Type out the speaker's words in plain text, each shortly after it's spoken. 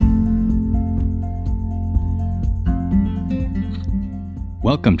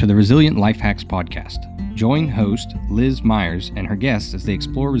Welcome to the Resilient Life Hacks podcast. Join host Liz Myers and her guests as they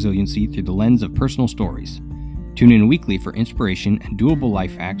explore resiliency through the lens of personal stories. Tune in weekly for inspiration and doable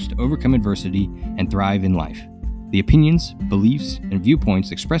life hacks to overcome adversity and thrive in life. The opinions, beliefs, and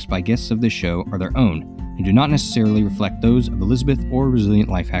viewpoints expressed by guests of this show are their own and do not necessarily reflect those of Elizabeth or Resilient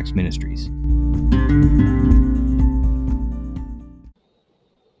Life Hacks Ministries.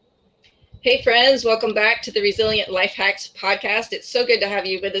 Hey friends, welcome back to the Resilient Life Hacks podcast. It's so good to have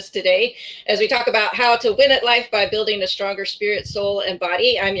you with us today as we talk about how to win at life by building a stronger spirit, soul, and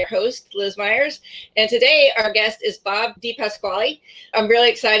body. I'm your host, Liz Myers, and today our guest is Bob DePasquale. I'm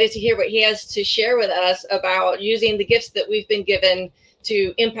really excited to hear what he has to share with us about using the gifts that we've been given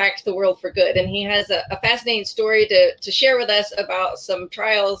to impact the world for good. And he has a fascinating story to share with us about some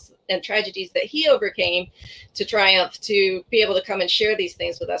trials and tragedies that he overcame to triumph, to be able to come and share these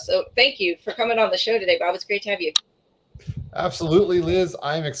things with us. So thank you for coming on the show today, Bob. It's great to have you. Absolutely, Liz.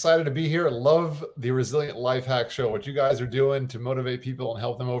 I'm excited to be here. I love the Resilient Life Hack Show. What you guys are doing to motivate people and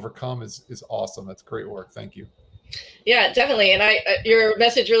help them overcome is awesome. That's great work. Thank you. Yeah, definitely. And your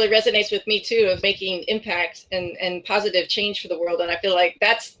message really resonates with me too, of making impact and positive change for the world. And I feel like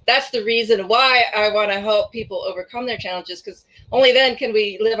that's the reason why I want to help people overcome their challenges, because only then can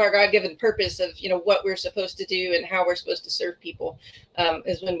we live our God-given purpose of, what we're supposed to do and how we're supposed to serve people,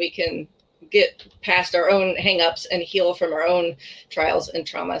 is when we can get past our own hangups and heal from our own trials and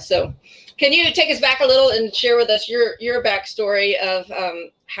trauma. So can you take us back a little and share with us your backstory of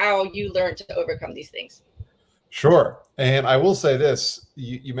how you learned to overcome these things? Sure. And I will say this,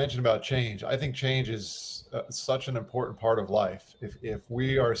 you mentioned about change. I think change is such an important part of life. If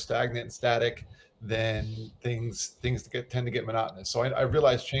we are stagnant and static, then things tend to get monotonous. So I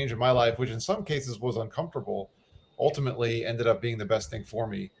realized change in my life, which in some cases was uncomfortable, ultimately ended up being the best thing for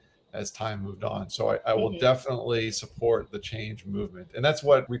me as time moved on. So I will definitely support the change movement. And that's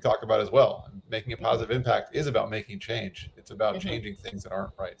what we talk about as well. Making a positive impact is about making change. It's about changing things that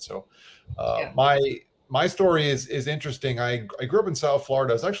aren't right. So my story is interesting. I grew up in South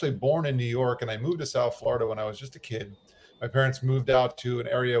Florida. I was actually born in New York, and I moved to South Florida when I was just a kid. My parents moved out to an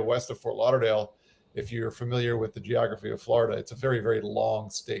area west of Fort Lauderdale. If you're familiar with the geography of Florida, it's a very, very long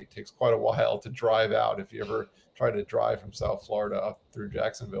state. It takes quite a while to drive out if you ever try to drive from South Florida up through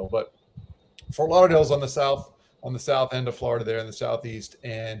Jacksonville. But Fort Lauderdale is on the south end of Florida there in the southeast.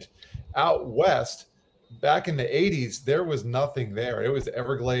 And out west, back in the 80s, there was nothing there. It was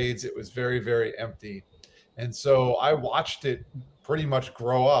Everglades. It was very, very empty. And so I watched it pretty much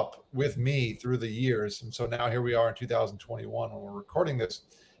grow up with me through the years. And so now here we are in 2021 when we're recording this,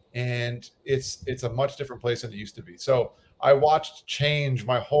 and it's a much different place than it used to be. So I watched change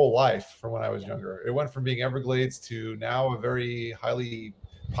my whole life from when I was younger. It went from being Everglades to now a very highly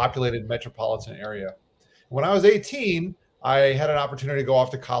populated metropolitan area. When I was 18, I had an opportunity to go off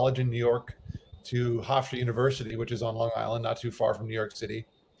to college in New York to Hofstra University, which is on Long Island, not too far from New York City.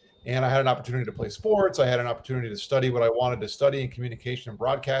 And I had an opportunity to play sports. I had an opportunity to study what I wanted to study in communication and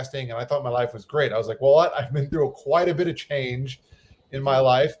broadcasting. And I thought my life was great. I was like, well, what? I've been through quite a bit of change in my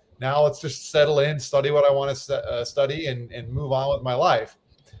life. Now let's just settle in, study what I want to study and move on with my life.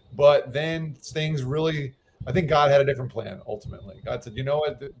 But then things really, I think God had a different plan ultimately. God said, you know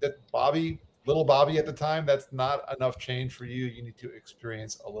what, that little Bobby at the time, that's not enough change for you. You need to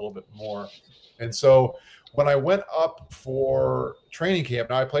experience a little bit more. And so when I went up for training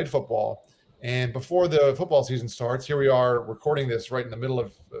camp, now I played football, and before the football season starts, here we are recording this right in the middle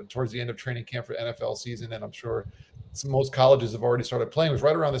of, towards the end of training camp for NFL season. And I'm sure most colleges have already started playing. It was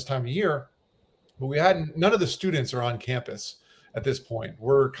right around this time of year, but none of the students are on campus at this point.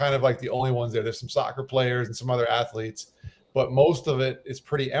 We're kind of like the only ones there. There's some soccer players and some other athletes, but most of it is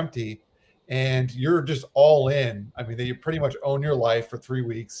pretty empty. And you're just all in. I mean, you pretty much own your life for 3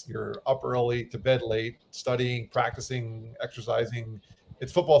 weeks. You're up early to bed late, studying, practicing, exercising.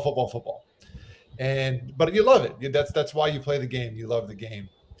 It's football, football, football. But you love it. That's why you play the game. You love the game.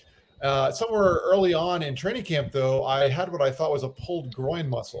 Somewhere early on in training camp, though, I had what I thought was a pulled groin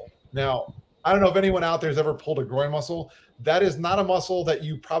muscle. Now, I don't know if anyone out there has ever pulled a groin muscle. That is not a muscle that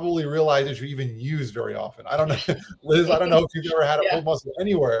you probably realize that you even use very often. I don't know, Liz, I don't know if you've ever had a pulled muscle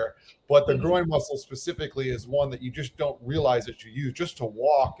anywhere, but the groin muscle specifically is one that you just don't realize that you use just to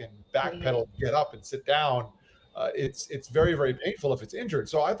walk and backpedal, get up and sit down. It's very, very painful if it's injured.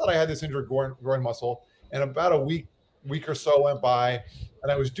 So I thought I had this injured groin muscle, and about a week or so went by,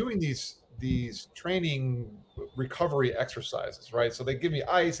 and I was doing these training recovery exercises, right? So they give me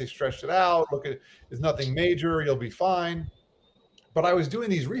ice, they stretched it out, look at it, there's nothing major, you'll be fine. But I was doing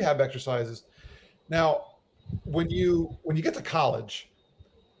these rehab exercises. Now, when you get to college,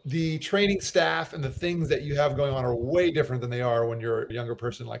 the training staff and the things that you have going on are way different than they are when you're a younger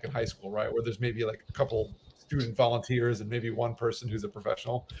person, like in high school, right? Where there's maybe like a couple student volunteers and maybe one person who's a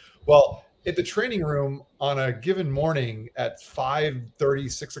professional. Well, at the training room on a given morning at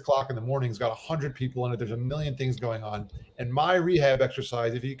 5:30, 6 o'clock in the morning, has got 100 people in it. There's a million things going on. And my rehab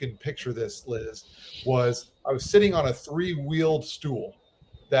exercise, if you can picture this, Liz, was I was sitting on a 3-wheeled stool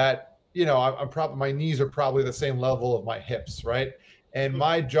that, you know, I'm probably, my knees are probably the same level of my hips, right? And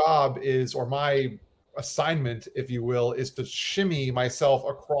my job is, or my assignment, if you will, is to shimmy myself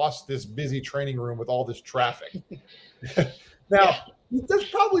across this busy training room with all this traffic. Now, that's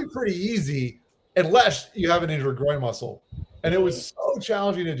probably pretty easy unless you have an injured groin muscle. And it was so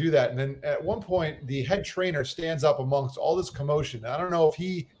challenging to do that. And then at one point, the head trainer stands up amongst all this commotion. I don't know if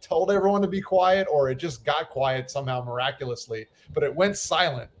he told everyone to be quiet or it just got quiet somehow miraculously, but it went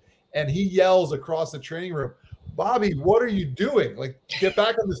silent. And he yells across the training room, "Bobby, what are you doing? Like, get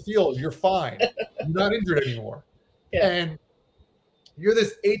back on the field. You're fine. You're not injured anymore." Yeah. And you're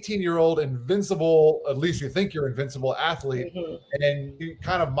this 18-year-old invincible, at least you think you're invincible athlete, and you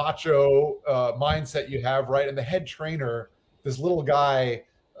kind of macho mindset you have, right? And the head trainer, this little guy,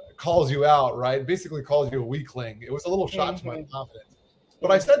 calls you out, right? Basically calls you a weakling. It was a little shot to my confidence.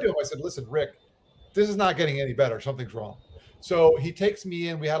 But I said to him, I said, "Listen, Rick, this is not getting any better. Something's wrong." So he takes me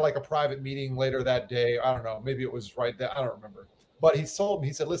in. We had like a private meeting later that day. I don't know. Maybe it was right there. I don't remember. But he told me,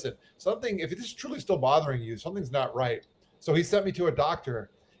 he said, "Listen, something, if it is truly still bothering you, something's not right." So he sent me to a doctor.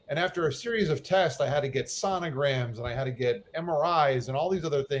 And after a series of tests, I had to get sonograms and I had to get MRIs and all these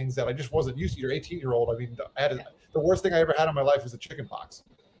other things that I just wasn't used to. You're 18-year-old. I mean, the worst thing I ever had in my life was the chicken pox.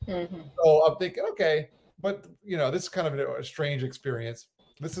 So I'm thinking, okay, but you know, this is kind of a strange experience.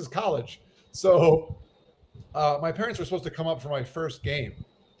 This is college. So my parents were supposed to come up for my first game,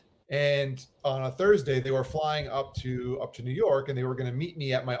 and on a Thursday they were flying up to New York, and they were going to meet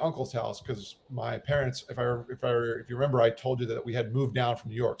me at my uncle's house because my parents, if you remember, I told you that we had moved down from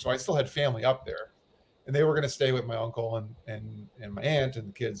New York, so I still had family up there, and they were going to stay with my uncle and my aunt and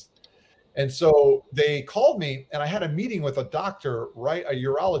the kids. And so they called me, and I had a meeting with a doctor, a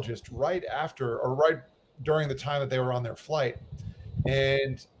urologist, right after or right during the time that they were on their flight,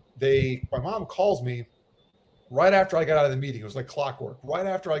 and my mom calls me right after I got out of the meeting. It was like clockwork. Right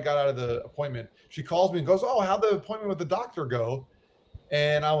after I got out of the appointment, she calls me and goes, "Oh, how'd the appointment with the doctor go?"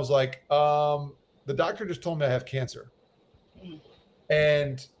 And I was like, "The doctor just told me I have cancer."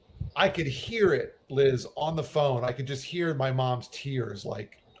 And I could hear it, Liz, on the phone. I could just hear my mom's tears,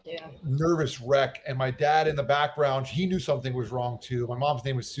 like nervous wreck. And my dad in the background, he knew something was wrong too. My mom's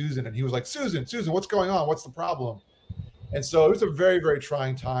name was Susan. And he was like, Susan, what's going on? What's the problem?" And so it was a very, very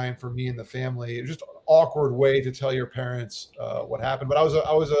trying time for me and the family. It was just an awkward way to tell your parents what happened. But I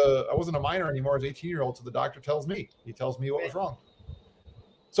wasn't a minor anymore. I was an 18-year-old. So the doctor tells me what was wrong.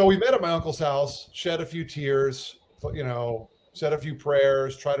 So we met at my uncle's house, shed a few tears, you know, said a few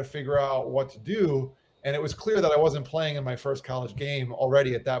prayers, try to figure out what to do. And it was clear that I wasn't playing in my first college game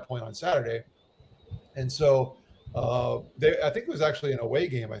already at that point on Saturday. And so I think it was actually an away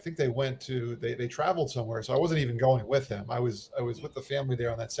game. I think they traveled somewhere. So I wasn't even going with them. I was with the family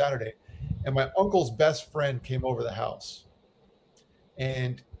there on that Saturday, and my uncle's best friend came over the house,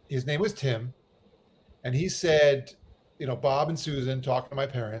 and his name was Tim. And he said, you know, "Bob and Susan talking to my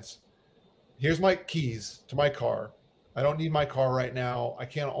parents. Here's my keys to my car. I don't need my car right now. I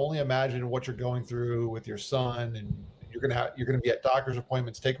can't only imagine what you're going through with your son, and you're going to be at doctor's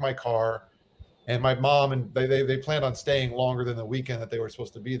appointments. Take my car." And my mom, and they planned on staying longer than the weekend that they were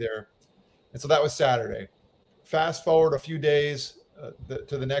supposed to be there. And so that was Saturday. Fast forward a few days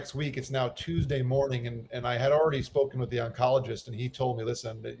to the next week. It's now Tuesday morning. And I had already spoken with the oncologist, and he told me,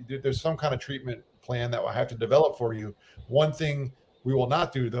 "Listen, there's some kind of treatment plan that I have to develop for you. One thing we will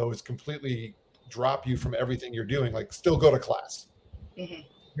not do, though, is completely drop you from everything you're doing. Like, still go to class.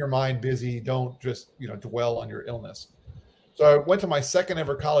 Your mind busy. Don't just, you know, dwell on your illness." So I went to my second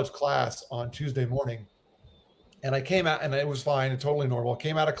ever college class on Tuesday morning, and I came out, and it was fine and totally normal.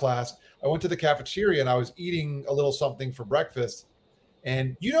 Came out of class. I went to the cafeteria, and I was eating a little something for breakfast.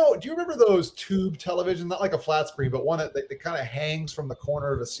 And do you remember those tube televisions? Not like a flat screen, but one that kind of hangs from the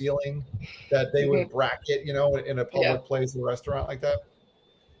corner of the ceiling that they would bracket, you know, in a public place, a restaurant like that.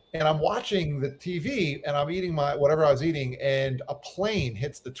 And I'm watching the TV, and I'm eating whatever I was eating, and a plane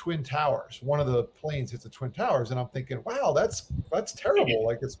hits the Twin Towers. One of the planes hits the Twin Towers, and I'm thinking, wow, that's terrible.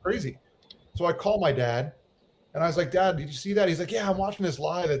 Like, it's crazy. So I call my dad, and I was like, "Dad, did you see that?" He's like, "Yeah, I'm watching this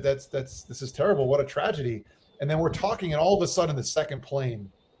live. This is terrible. What a tragedy." And then we're talking, and all of a sudden the second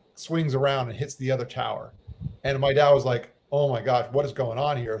plane swings around and hits the other tower. And my dad was like, "Oh my gosh, what is going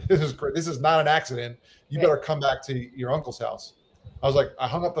on here? This is great. This is not an accident. You better come back to your uncle's house." I was like, I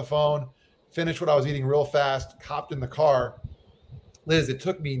hung up the phone, finished what I was eating real fast, hopped in the car. Liz, it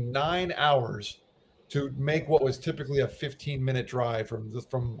took me 9 hours to make what was typically a 15-minute drive from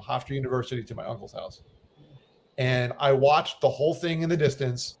Hofstra University to my uncle's house. And I watched the whole thing in the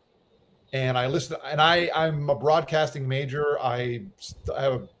distance, and I listened. And I'm a broadcasting major. I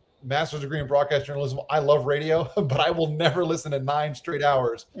have a master's degree in broadcast journalism. I love radio, but I will never listen to 9 straight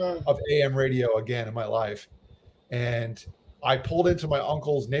hours of AM radio again in my life. And I pulled into my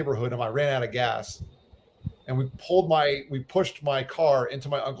uncle's neighborhood, and I ran out of gas. And we pushed my car into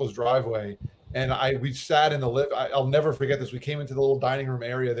my uncle's driveway, and we sat in the lift. I'll never forget this. We came into the little dining room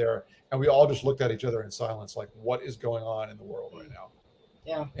area there, and we all just looked at each other in silence, like, what is going on in the world right now?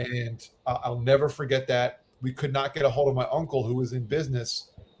 Yeah. And I'll never forget that. We could not get a hold of my uncle, who was in business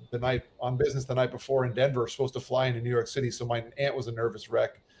the night before in Denver, supposed to fly into New York City. So my aunt was a nervous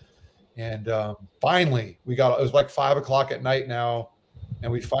wreck. And finally, it was like 5 o'clock at night now,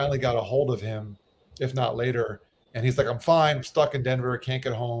 and we finally got a hold of him, if not later. And he's like, I'm fine. I'm stuck in Denver. Can't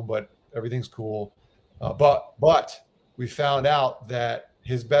get home, but everything's cool. But we found out that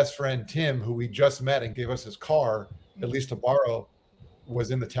his best friend, Tim, who we just met and gave us his car, at least to borrow,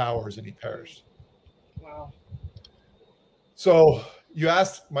 was in the towers, and he perished. Wow. So you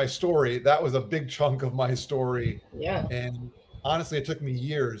asked my story. That was a big chunk of my story. Yeah. And honestly, it took me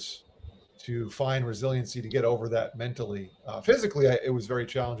years to find resiliency to get over that mentally. Physically, it was very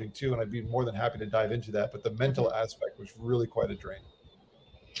challenging too, and I'd be more than happy to dive into that. But the mental aspect was really quite a drain.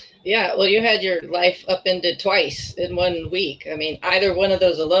 Yeah, well, you had your life upended twice in 1 week. I mean, either one of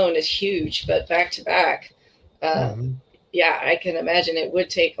those alone is huge, but back to back, yeah, I can imagine it would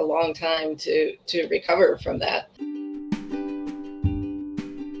take a long time to recover from that.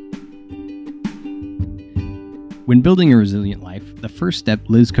 When building a resilient life, the first step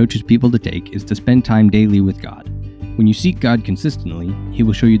Liz coaches people to take is to spend time daily with God. When you seek God consistently, He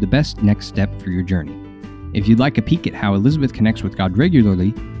will show you the best next step for your journey. If you'd like a peek at how Elizabeth connects with God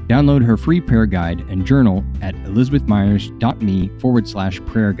regularly, download her free prayer guide and journal at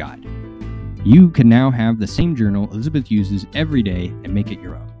elizabethmyers.me/prayer guide. You can now have the same journal Elizabeth uses every day and make it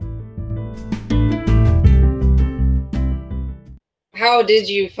your own. How did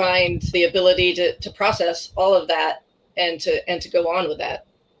you find the ability to process all of that and to go on with that?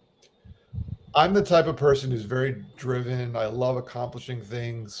 I'm the type of person who's very driven. I love accomplishing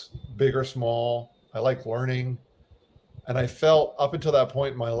things, big or small. I like learning. And I felt up until that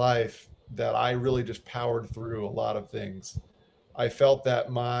point in my life that I really just powered through a lot of things. I felt that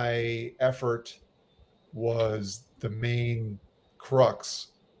my effort was the main crux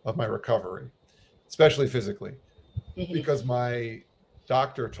of my recovery, especially physically, because my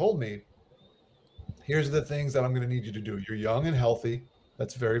doctor told me, here's the things that I'm going to need you to do. You're young and healthy.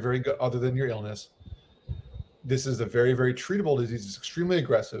 That's very, very good, other than your illness. This is a very, very treatable disease. It's extremely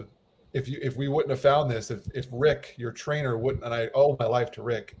aggressive. If we wouldn't have found this, if Rick, your trainer, wouldn't, and I owe my life to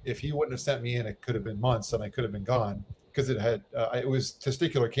Rick, if he wouldn't have sent me in, it could have been months and I could have been gone, because it was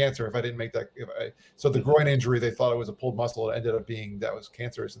testicular cancer. If I didn't make that, so the groin injury, they thought it was a pulled muscle. It ended up being that was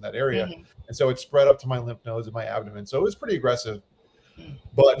cancerous in that area. And so it spread up to my lymph nodes and my abdomen. So it was pretty aggressive.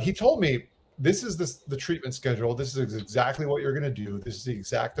 But he told me, this is the treatment schedule. This is exactly what you're going to do. This is the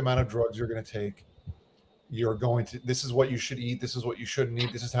exact amount of drugs you're going to take. This is what you should eat. This is what you shouldn't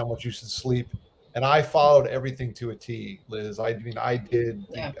eat. This is how much you should sleep. And I followed everything to a T, Liz. I did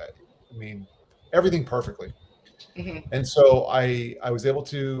everything perfectly. And so I was able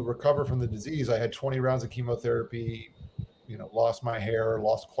to recover from the disease. I had 20 rounds of chemotherapy, lost my hair,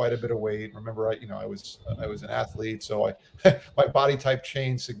 lost quite a bit of weight. Remember, I was an athlete. So my body type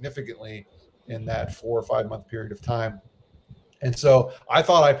changed significantly in that 4 or 5 month period of time. And so I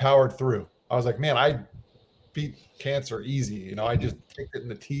thought I powered through. I was like, man, I beat cancer easy. I just kicked it in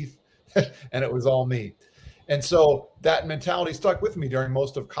the teeth and it was all me. And so that mentality stuck with me during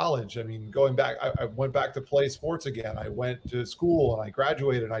most of college. I mean, going back, I went back to play sports again. I went to school and I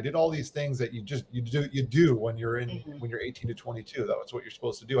graduated and I did all these things that you do when you're 18 to 22. That's what you're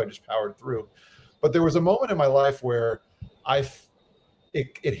supposed to do. I just powered through. But there was a moment in my life where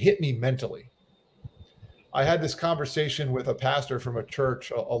it hit me mentally. I had this conversation with a pastor from a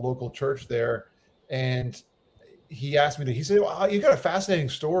church, a local church there, and he asked me he said, well, you got a fascinating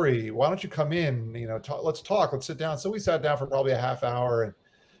story. Why don't you come in? Let's talk. Let's sit down. So we sat down for probably a half hour, and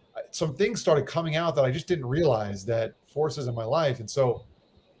some things started coming out that I just didn't realize, that forces in my life. And so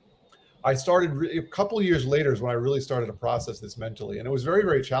I started a couple of years later is when I really started to process this mentally. And it was very,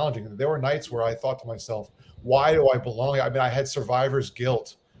 very challenging. There were nights where I thought to myself, why do I belong? I mean, I had survivor's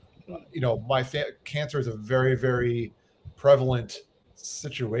guilt. My cancer is a very, very prevalent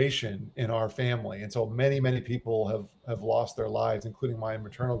situation in our family. And so many people have lost their lives, including my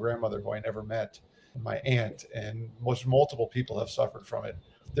maternal grandmother, who I never met, and my aunt, and multiple people have suffered from it,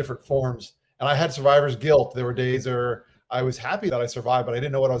 different forms. And I had survivor's guilt. There were days where I was happy that I survived, but I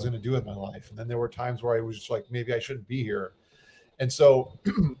didn't know what I was going to do with my life. And then there were times where I was just like, maybe I shouldn't be here. And so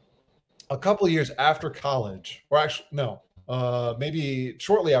a couple of years after college, or actually, no, maybe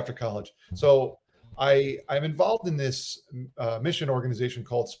shortly after college. So I'm involved in this mission organization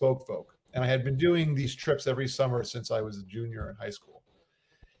called Spoke Folk. And I had been doing these trips every summer since I was a junior in high school.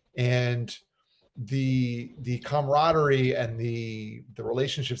 And the camaraderie and the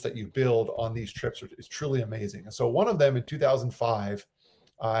relationships that you build on these trips is truly amazing. And so one of them in 2005,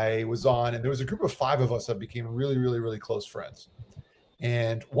 I was on, and there was a group of 5 of us that became really close friends.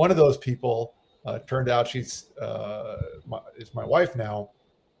 And one of those people turned out she's is my wife now.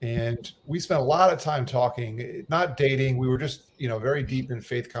 And we spent a lot of time talking, not dating. We were just, very deep in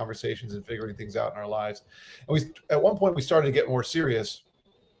faith conversations and figuring things out in our lives. And at one point we started to get more serious.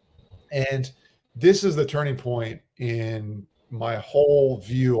 And this is the turning point in my whole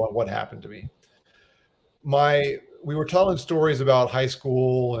view on what happened to me. We were telling stories about high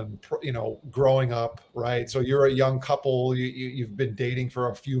school and, growing up, right? So you're a young couple, you've been dating for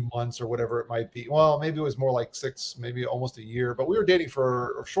a few months or whatever it might be. Well, maybe it was more like 6, maybe almost a year, but we were dating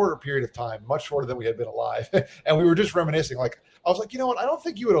for a shorter period of time, much shorter than we had been alive. And we were just reminiscing. Like, I was like, you know what? I don't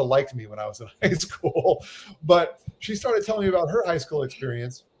think you would have liked me when I was in high school. But she started telling me about her high school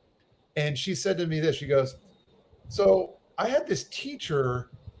experience. And she said to me this, she goes, so I had this teacher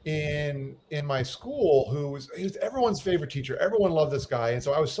in my school he was everyone's favorite teacher. Everyone loved this guy. And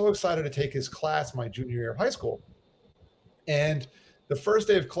so I was so excited to take his class my junior year of high school. And the first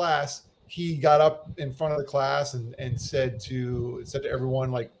day of class, he got up in front of the class and said to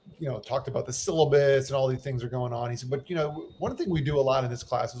everyone, like, talked about the syllabus and all these things are going on. He said, but one thing we do a lot in this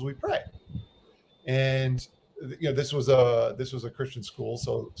class is we pray. And this was a Christian school,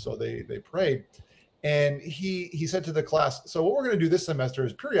 so they prayed. And he said to the class, so what we're going to do this semester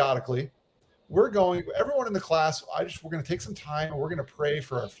is periodically, everyone in the class, we're going to take some time and we're going to pray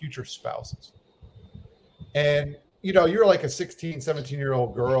for our future spouses. And, you're like a 16,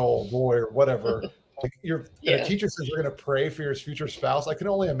 17-year-old girl, boy, or whatever. Like and a teacher says we're going to pray for your future spouse. I can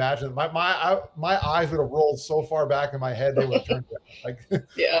only imagine my eyes would have rolled so far back in my head they would have turned down. Like,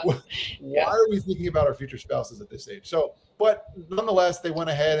 why are we thinking about our future spouses at this age? So, but nonetheless, they went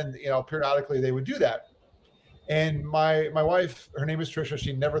ahead and periodically they would do that. And my wife, her name is Trisha.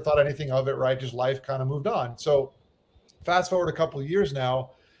 She never thought anything of it, right? Just life kind of moved on. So, fast forward a couple of years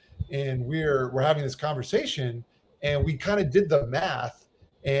now, and we're having this conversation, and we kind of did the math.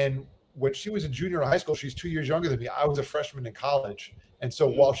 And when she was a junior in high school, she's 2 years younger than me. I was a freshman in college. And so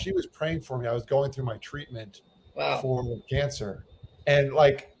while she was praying for me, I was going through my treatment for cancer. And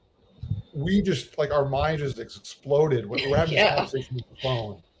like, we just, like, our mind just exploded. We're having this conversation with the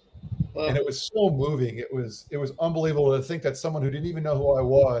phone. Wow. And it was so moving. It was unbelievable to think that someone who didn't even know who I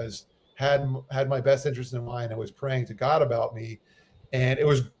was had my best interest in mind and was praying to God about me. And it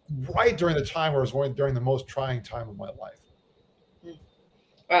was right during the time where I was during the most trying time of my life.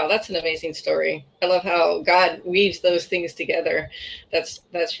 Wow, that's an amazing story. I love how God weaves those things together. That's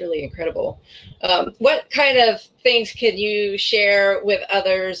really incredible. What kind of things can you share with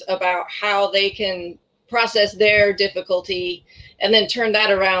others about how they can process their difficulty and then turn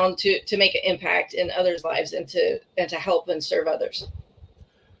that around to make an impact in others' lives and to help and serve others?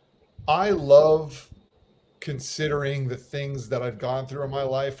 I love considering the things that I've gone through in my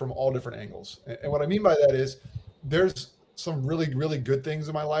life from all different angles. And what I mean by that is there's some really good things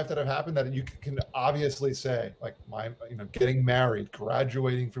in my life that have happened that you can obviously say, like getting married,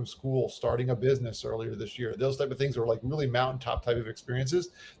 graduating from school, starting a business earlier this year. Those type of things are like really mountaintop type of experiences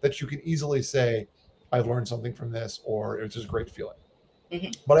that you can easily say, I've learned something from this, or it was just a great feeling.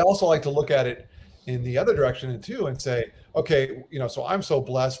 Mm-hmm. But I also like to look at it in the other direction too and say, okay, so I'm so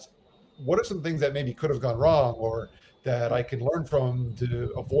blessed. What are some things that maybe could have gone wrong or that I can learn from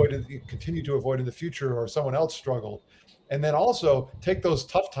to continue to avoid in the future, or someone else struggled? And then also take those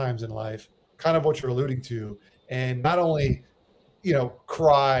tough times in life, kind of what you're alluding to, and not only,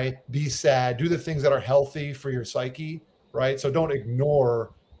 cry, be sad, do the things that are healthy for your psyche, right? So don't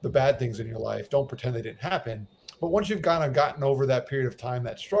ignore the bad things in your life. Don't pretend they didn't happen. But once you've kind of gotten over that period of time,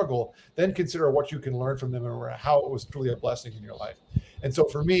 that struggle, then consider what you can learn from them and how it was truly a blessing in your life. And so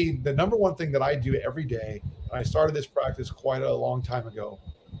for me, the number one thing that I do every day, and I started this practice quite a long time ago,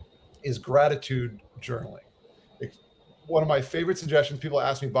 is gratitude journaling. One of my favorite suggestions, people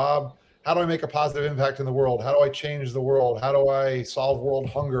ask me, Bob, how do I make a positive impact in the world? How do I change the world? How do I solve world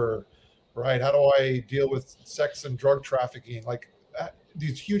hunger, right? How do I deal with sex and drug trafficking? Like,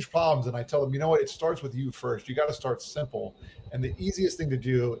 these huge problems, and I tell them, you know what, it starts with you first. You got to start simple. And the easiest thing to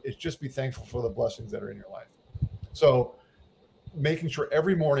do is just be thankful for the blessings that are in your life. So making sure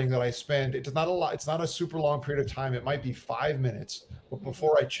every morning that I spend, it's not a lot, it's not a super long period of time. It might be 5 minutes, but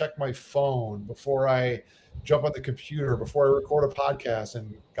before I check my phone, before I jump on the computer, before I record a podcast,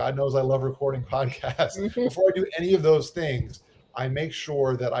 and God knows I love recording podcasts, before I do any of those things, I make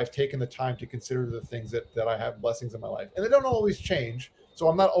sure that I've taken the time to consider the things that I have blessings in my life. And they don't always change. So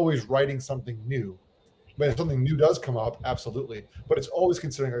I'm not always writing something new. But if something new does come up, absolutely. But it's always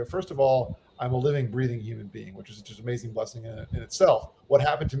considering, first of all, I'm a living, breathing human being, which is just an amazing blessing in itself. What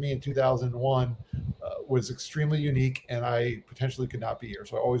happened to me in 2001 was extremely unique, and I potentially could not be here.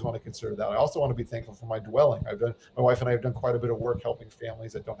 So I always want to consider that. I also want to be thankful for my dwelling. My wife and I have done quite a bit of work helping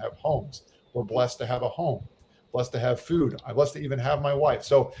families that don't have homes. We're blessed to have a home, blessed to have food. I'm blessed to even have my wife.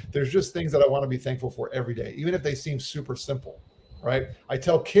 So there's just things that I want to be thankful for every day, even if they seem super simple, right? I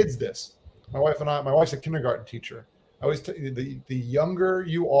tell kids this. My wife's a kindergarten teacher. I always tell you, the younger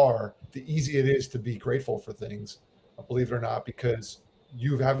you are, the easier it is to be grateful for things, believe it or not, because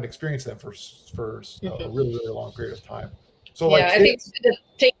you haven't experienced them for a really, really long period of time. So yeah, I think to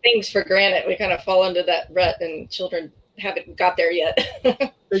take things for granted, we kind of fall into that rut, and children haven't got there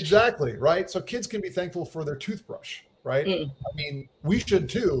yet. Exactly, right? So kids can be thankful for their toothbrush, right? I mean, we should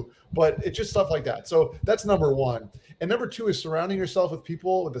too, but it's just stuff like that. So that's number one. And number two is surrounding yourself with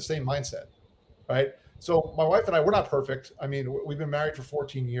people with the same mindset, right? So my wife and I, we're not perfect. I mean, we've been married for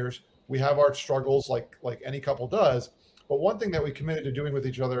 14 years. We have our struggles like any couple does. But one thing that we committed to doing with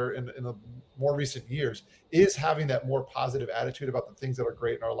each other in the more recent years is having that more positive attitude about the things that are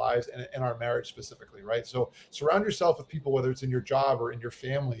great in our lives and in our marriage specifically, right? So surround yourself with people, whether it's in your job or in your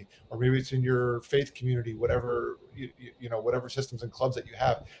family, or maybe it's in your faith community, whatever, whatever systems and clubs that you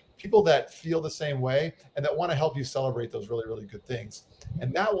have, people that feel the same way and that want to help you celebrate those really, really good things.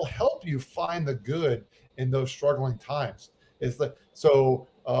 And that will help you find the good in those struggling times.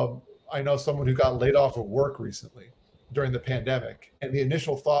 I know someone who got laid off of work recently during the pandemic, and the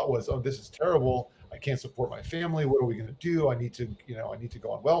initial thought was, oh, this is terrible. I can't support my family. What are we going to do? I need to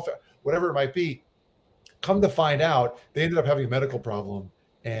go on welfare, whatever it might be. Come to find out, they ended up having a medical problem.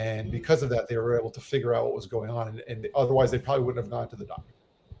 And because of that, they were able to figure out what was going on. And otherwise they probably wouldn't have gone to the doctor.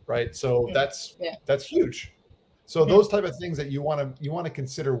 Right. So that's huge. So those type of things that you want to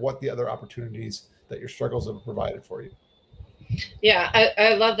consider what the other opportunities that your struggles have provided for you. Yeah,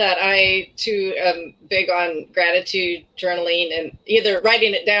 I love that. I too am big on gratitude journaling, and either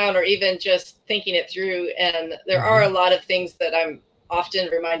writing it down or even just thinking it through. And there are a lot of things that I'm often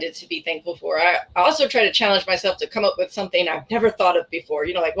reminded to be thankful for. I also try to challenge myself to come up with something I've never thought of before.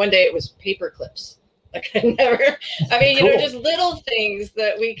 Like one day it was paper clips. Like just little things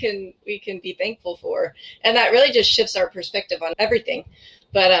that we can be thankful for. And that really just shifts our perspective on everything.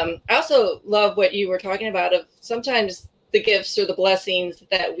 But I also love what you were talking about of sometimes the gifts or the blessings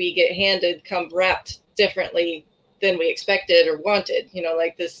that we get handed come wrapped differently than we expected or wanted.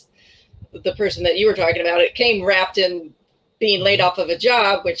 Like the person that you were talking about, it came wrapped in being laid off of a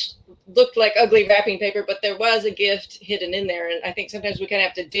job, which looked like ugly wrapping paper, but there was a gift hidden in there. And I think sometimes we kind of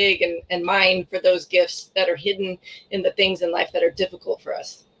have to dig and mine for those gifts that are hidden in the things in life that are difficult for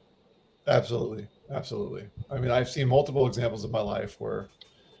us. Absolutely. Absolutely. I mean, I've seen multiple examples in my life where,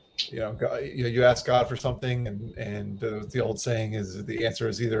 God, you ask God for something, and the old saying is the answer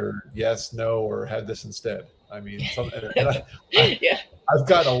is either yes, no, or have this instead. I mean, I've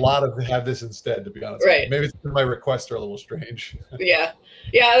gotten a lot of have this instead, to be honest. Right. Maybe my requests are a little strange. Yeah.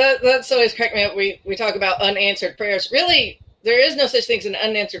 That's always cracked me up. We talk about unanswered prayers. Really, there is no such thing as an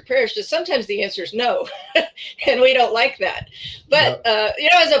unanswered prayer. It's just sometimes the answer is no, and we don't like that. But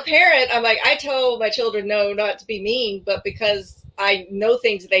as a parent, I'm like, I tell my children no, not to be mean, but because I know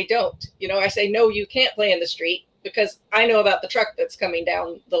things they don't. I say, no, you can't play in the street, because I know about the truck that's coming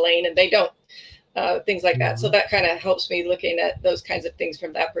down the lane and they don't. Things like that. So that kind of helps me looking at those kinds of things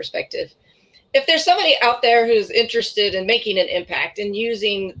from that perspective. If there's somebody out there who's interested in making an impact and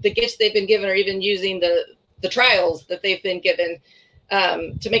using the gifts they've been given, or even using the trials that they've been given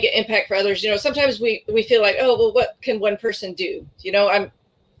to make an impact for others, sometimes we feel like, oh, well, what can one person do?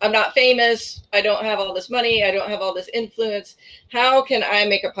 I'm not famous. I don't have all this money. I don't have all this influence. How can I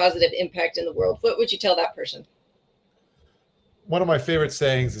make a positive impact in the world? What would you tell that person? One of my favorite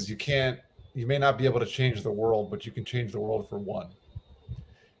sayings is you may not be able to change the world, but you can change the world for one.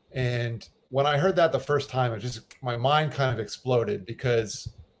 And when I heard that the first time, my mind kind of exploded, because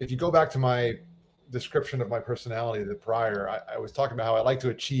if you go back to my description of my personality prior, I was talking about how I like to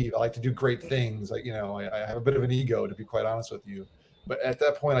achieve, I like to do great things. Like, I have a bit of an ego, to be quite honest with you. But at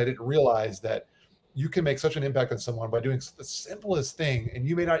that point, I didn't realize that you can make such an impact on someone by doing the simplest thing. And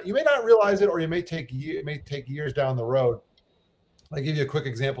you may not realize it, or it may take years down the road. I'll give you a quick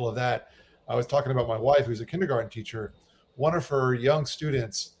example of that. I was talking about my wife, who's a kindergarten teacher. One of her young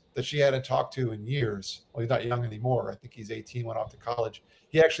students that she hadn't talked to in years, well, he's not young anymore. I think he's 18, went off to college.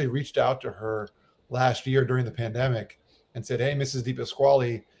 He actually reached out to her last year during the pandemic and said, "Hey, Mrs.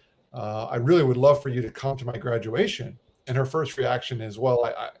 DePasquale, I really would love for you to come to my graduation." And her first reaction is, well,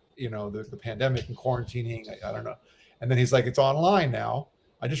 the pandemic and quarantining, I don't know. And then he's like, "It's online now.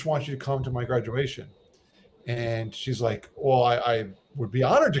 I just want you to come to my graduation." And she's like, "Well, I would be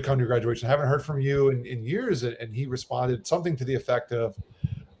honored to come to your graduation. I haven't heard from you in years." And he responded something to the effect of,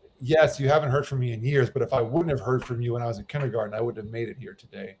 "Yes, you haven't heard from me in years, but if I wouldn't have heard from you when I was in kindergarten, I wouldn't have made it here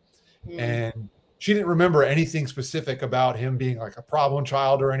today." And she didn't remember anything specific about him being like a problem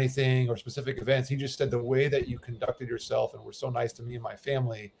child or anything, or specific events. He just said, "The way that you conducted yourself and were so nice to me and my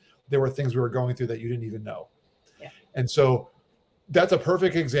family, there were things we were going through that you didn't even know." Yeah. And so that's a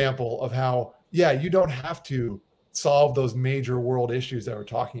perfect example of how, you don't have to solve those major world issues that we're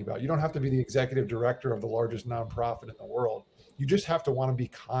talking about. You don't have to be the executive director of the largest nonprofit in the world. You just have to want to be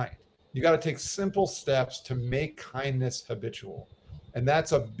kind. You got to take simple steps to make kindness habitual. And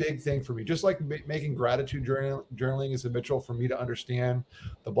that's a big thing for me. Just like making gratitude journaling is habitual for me to understand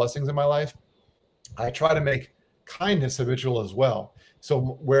the blessings in my life, I try to make kindness habitual as well.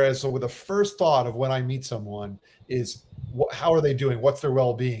 So with the first thought of when I meet someone is, how are they doing? What's their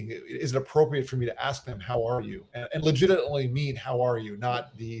well-being? Is it appropriate for me to ask them, "How are you?" And legitimately mean, "How are you?"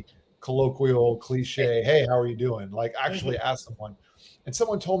 Not the colloquial cliche, "Hey, how are you doing?" Like actually ask someone. And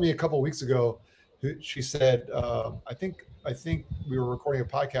someone told me a couple of weeks ago, she said, I think we were recording a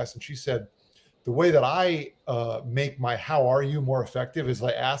podcast, and she said, the way that I make my "how are you" more effective is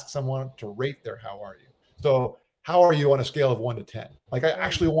I ask someone to rate their "how are you." So how are you on a scale of 1 to 10? Like, I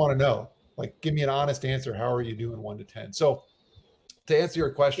actually want to know, like, give me an honest answer. How are you doing 1 to 10? So to answer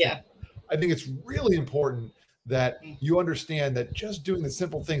your question, I think it's really important that you understand that just doing the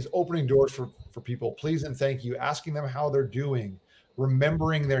simple things, opening doors for people, please and thank you, asking them how they're doing,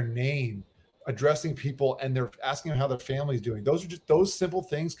 remembering their name, addressing people, and they're asking them how their family's doing. Those simple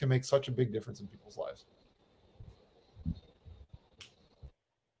things can make such a big difference in people's lives.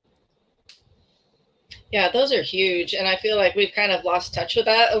 Yeah, those are huge. And I feel like we've kind of lost touch with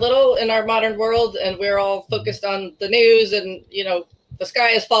that a little in our modern world. And we're all focused on the news and, the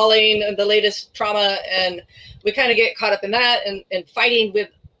sky is falling and the latest trauma. And we kind of get caught up in that and fighting with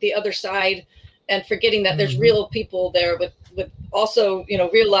the other side and forgetting that there's real people there with also,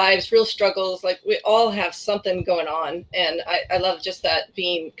 real lives, real struggles. Like, we all have something going on. And I love just that,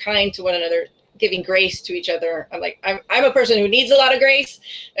 being kind to one another, giving grace to each other. I'm a person who needs a lot of grace.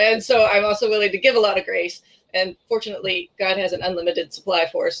 And so I'm also willing to give a lot of grace. And fortunately, God has an unlimited supply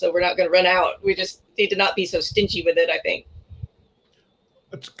for us. So we're not going to run out. We just need to not be so stingy with it, I think.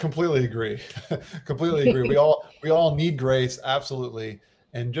 I completely agree. Completely agree. We all need grace. Absolutely.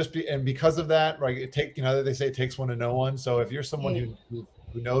 And because of that, right, they say it takes one to know one. So if you're someone who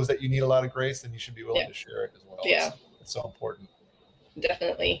knows that you need a lot of grace, then you should be willing to share it as well. Yeah. It's so important.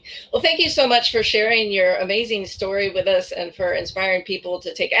 Definitely. Well, thank you so much for sharing your amazing story with us and for inspiring people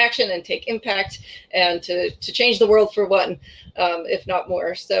to take action and take impact and to change the world for one, if not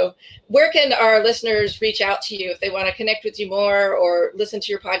more. So where can our listeners reach out to you if they want to connect with you more or listen to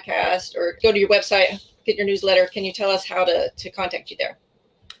your podcast or go to your website, get your newsletter? Can you tell us how to contact you there?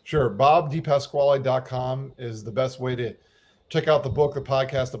 Sure. BobDePasquale.com is the best way to check out the book, the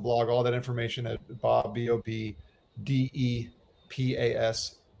podcast, the blog, all that information at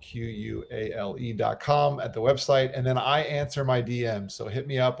BobDePasquale.com at the website. And then I answer my DMs. So hit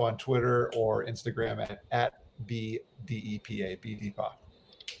me up on Twitter or Instagram at BDEPA, BDEPA.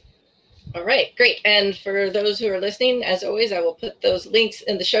 All right, great. And for those who are listening, as always, I will put those links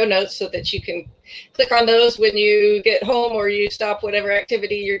in the show notes so that you can click on those when you get home or you stop whatever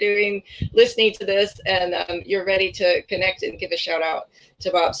activity you're doing listening to this, and you're ready to connect and give a shout out to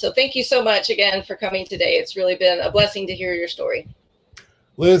Bob. So thank you so much again for coming today. It's really been a blessing to hear your story.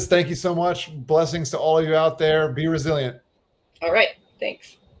 Liz, thank you so much. Blessings to all of you out there. Be resilient. All right,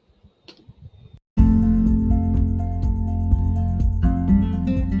 thanks.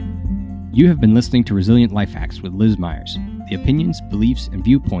 You have been listening to Resilient Life Hacks with Liz Myers. The opinions, beliefs, and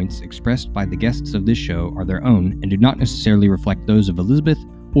viewpoints expressed by the guests of this show are their own and do not necessarily reflect those of Elizabeth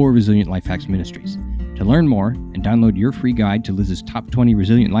or Resilient Life Hacks Ministries. To learn more and download your free guide to Liz's top 20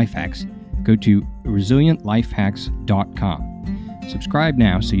 Resilient Life Hacks, go to resilientlifehacks.com. Subscribe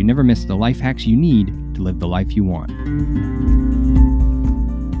now so you never miss the life hacks you need to live the life you want.